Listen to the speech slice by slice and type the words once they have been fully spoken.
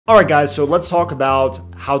All right, guys, so let's talk about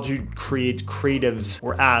how to create creatives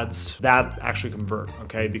or ads that actually convert,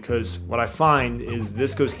 okay? Because what I find is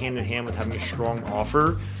this goes hand in hand with having a strong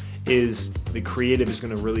offer is the creative is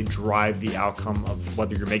going to really drive the outcome of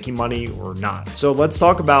whether you're making money or not. So let's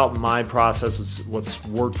talk about my process, what's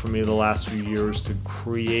worked for me the last few years to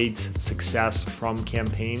create success from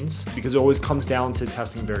campaigns, because it always comes down to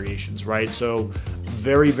testing variations, right? So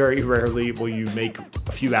very, very rarely will you make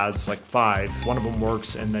a few ads, like 5, one of them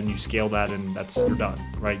works, and then you scale that and you're done,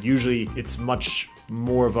 right? Usually it's much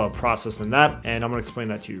more of a process than that, and I'm gonna explain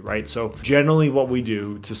that to you, right? So generally what we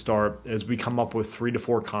do to start is we come up with 3 to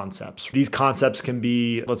 4 concepts. These concepts can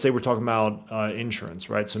be, let's say we're talking about insurance,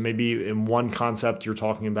 right? So maybe in one concept you're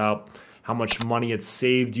talking about how much money it's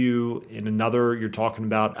saved you. In another, you're talking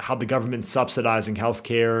about how the government's subsidizing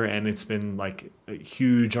healthcare and it's been like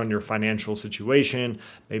huge on your financial situation.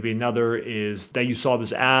 Maybe another is that you saw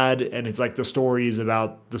this ad and it's like the story is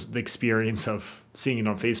about the experience of seeing it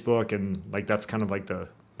on Facebook, and like that's kind of like the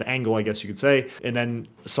angle, I guess you could say. And then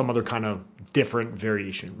some other kind of different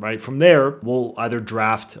variation, right? From there, we'll either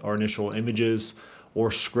draft our initial images or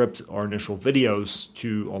script our initial videos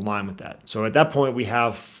to align with that. So at that point, we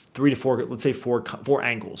have 3 to 4, let's say 4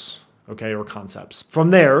 angles, okay, or concepts. From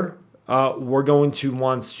there, we're going to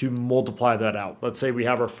want to multiply that out. Let's say we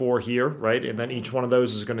have our 4 here, right? And then each one of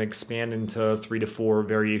those is going to expand into 3 to 4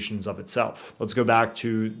 variations of itself. Let's go back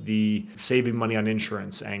to the saving money on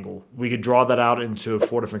insurance angle. We could draw that out into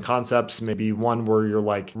 4 different concepts. Maybe one where you're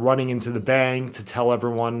like running into the bank to tell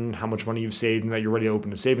everyone how much money you've saved and that you're ready to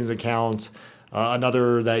open a savings account.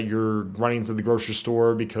 Another that you're running to the grocery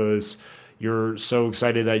store because you're so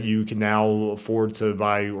excited that you can now afford to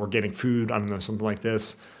buy organic food. I don't know, something like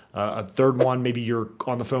this. A third one, maybe you're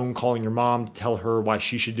on the phone calling your mom to tell her why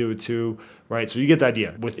she should do it too, right? So you get the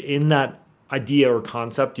idea. Within that idea or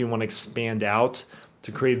concept, you want to expand out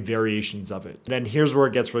to create variations of it. Then here's where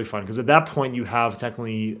it gets really fun, because at that point you have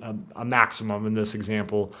technically a maximum in this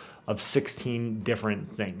example of 16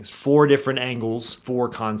 different things. 4 different angles, 4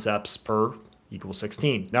 concepts per equals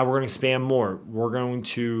 16. Now we're going to expand more. We're going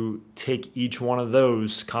to take each one of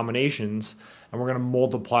those combinations and we're going to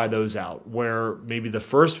multiply those out, where maybe the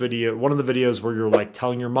first video, one of the videos where you're like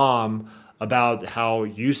telling your mom about how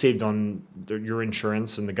you saved on your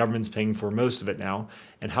insurance and the government's paying for most of it now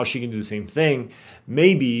and how she can do the same thing.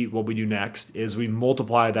 Maybe what we do next is we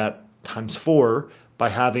multiply that times 4 by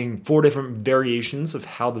having 4 different variations of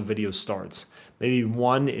how the video starts. Maybe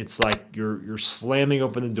one, it's like you're slamming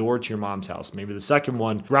open the door to your mom's house. Maybe the second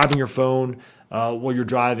one, grabbing your phone while you're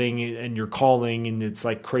driving and you're calling and it's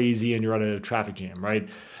like crazy and you're at a traffic jam, right?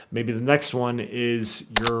 Maybe the next one is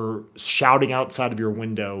you're shouting outside of your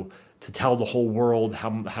window to tell the whole world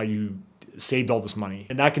how you saved all this money.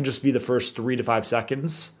 And that can just be the first 3 to 5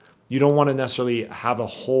 seconds. You don't want to necessarily have a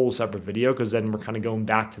whole separate video, because then we're kind of going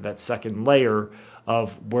back to that second layer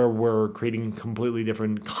of where we're creating completely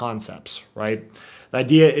different concepts, right? The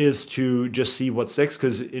idea is to just see what sticks,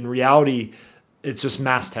 because in reality, it's just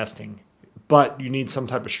mass testing. But you need some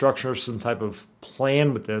type of structure, some type of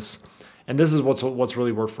plan with this. And this is what's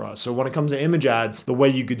really worked for us. So when it comes to image ads, the way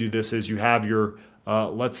you could do this is you have your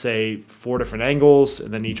let's say 4 different angles,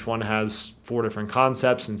 and then each one has 4 different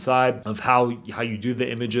concepts inside of how you do the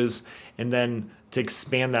images. And then to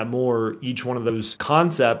expand that more, each one of those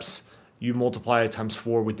concepts, you multiply it times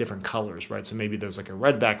 4 with different colors, right? So maybe there's like a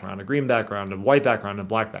red background, a green background, a white background, and a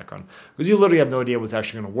black background. Because you literally have no idea what's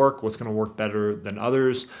actually going to work, what's going to work better than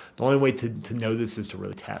others. The only way to know this is to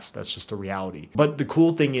really test. That's just the reality. But the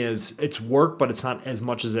cool thing is it's work, but it's not as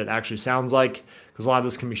much as it actually sounds like, because a lot of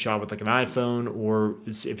this can be shot with like an iPhone, or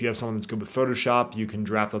if you have someone that's good with Photoshop, you can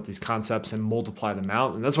draft up these concepts and multiply them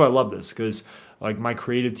out. And that's why I love this, because like my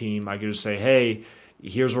creative team, I could just say, hey,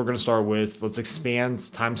 here's what we're going to start with. Let's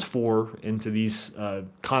expand times 4 into these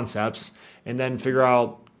concepts, and then figure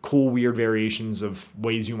out cool, weird variations of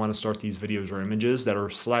ways you want to start these videos or images that are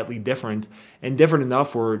slightly different, and different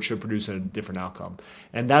enough where it should produce a different outcome.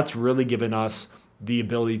 And that's really given us the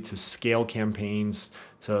ability to scale campaigns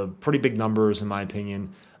to pretty big numbers, in my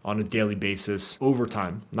opinion, on a daily basis over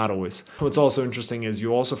time, not always. What's also interesting is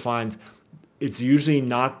you also find it's usually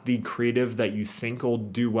not the creative that you think will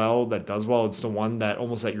do well that does well. It's the one that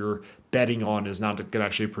almost that you're betting on is not going to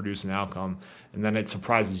actually produce an outcome. And then it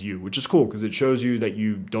surprises you, which is cool, because it shows you that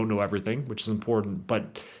you don't know everything, which is important.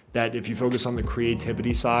 But that if you focus on the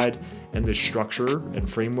creativity side and the structure and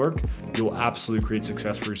framework, you'll absolutely create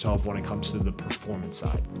success for yourself when it comes to the performance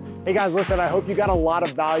side. Hey guys, listen, I hope you got a lot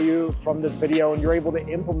of value from this video and you're able to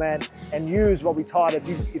implement and use what we taught. If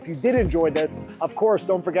you did enjoy this, of course,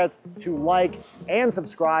 don't forget to like and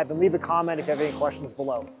subscribe and leave a comment if you have any questions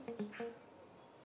below.